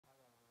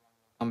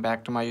Welcome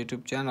back to my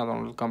YouTube channel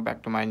and welcome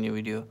back to my new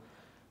video.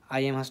 I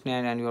am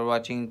Hasnan and you are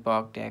watching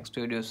Park Tech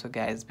Studio. So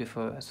guys,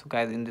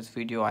 in this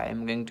video I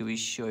am going to be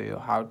show you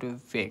how to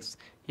fix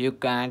you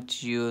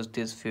can't use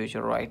this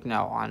feature right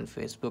now on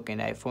Facebook and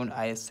iPhone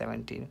iOS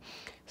 17.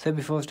 So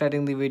before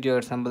starting the video,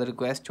 it's humble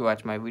request to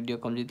watch my video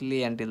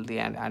completely until the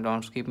end and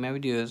don't skip my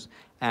videos.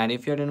 And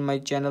if you're new to my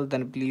channel,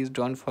 then please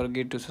don't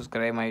forget to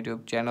subscribe my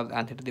YouTube channel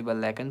and hit the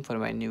bell icon for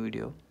my new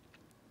video.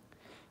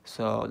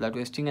 So without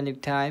wasting any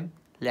time,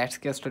 let's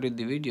get started with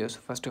the video. So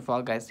first of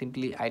all guys,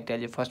 simply I tell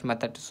you first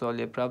method to solve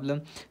your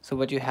problem. So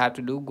what you have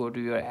to do, go to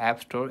your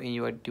app store in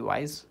your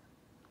device,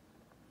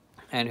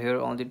 and here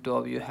on the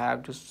top you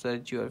have to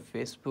search your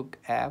Facebook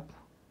app.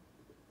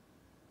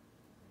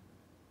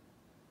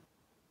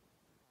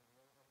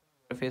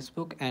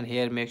 Facebook, and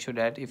here make sure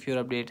that if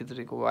your update is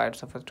required,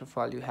 so first of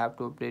all you have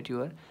to update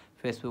your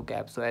Facebook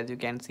app. So as you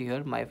can see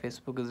here, my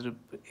Facebook is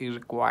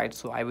required,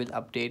 so I will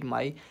update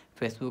my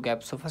Facebook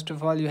app. So first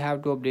of all you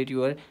have to update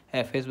your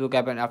Facebook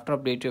app, and after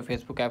update your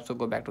Facebook app, so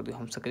go back to the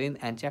home screen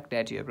and check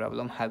that your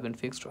problem has been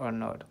fixed or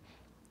not.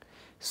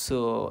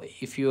 So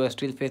if you are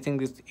still facing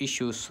this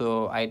issue,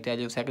 so I tell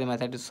you second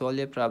method to solve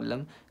your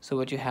problem. So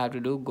what you have to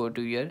do, go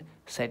to your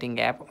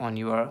setting app on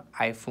your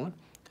iPhone,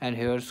 and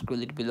here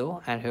scroll it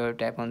below, and here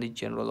tap on the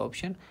general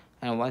option.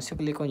 And once you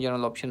click on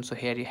general option, so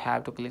here you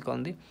have to click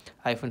on the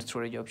iPhone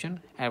storage option.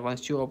 And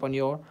once you open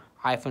your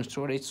iPhone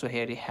storage, so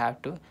here you have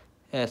to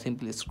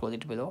simply scroll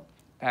it below,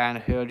 and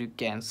here you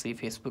can see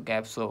Facebook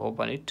app. So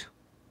open it,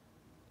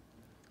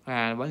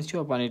 and once you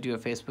open it your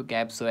Facebook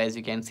app, so as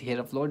you can see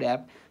here, upload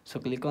app, so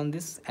click on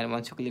this. And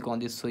once you click on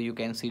this, so you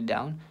can see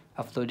down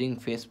uploading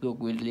Facebook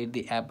will delete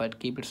the app but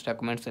keep its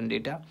documents and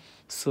data.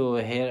 So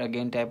here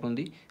again tap on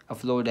the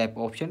upload app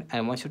option,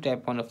 and once you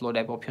tap on upload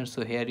app option,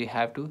 so here you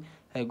have to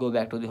go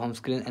back to the home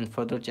screen and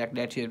further check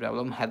that your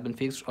problem has been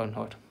fixed or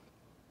not.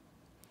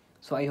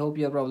 So I hope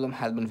your problem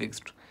has been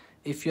fixed.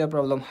 If your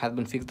problem has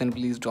been fixed, then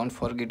please don't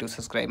forget to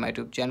subscribe my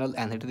YouTube channel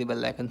and hit the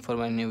bell icon for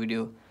my new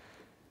video.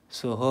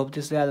 So hope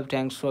this helped.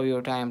 Thanks for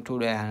your time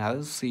today, and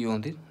I'll see you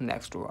on the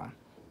next one.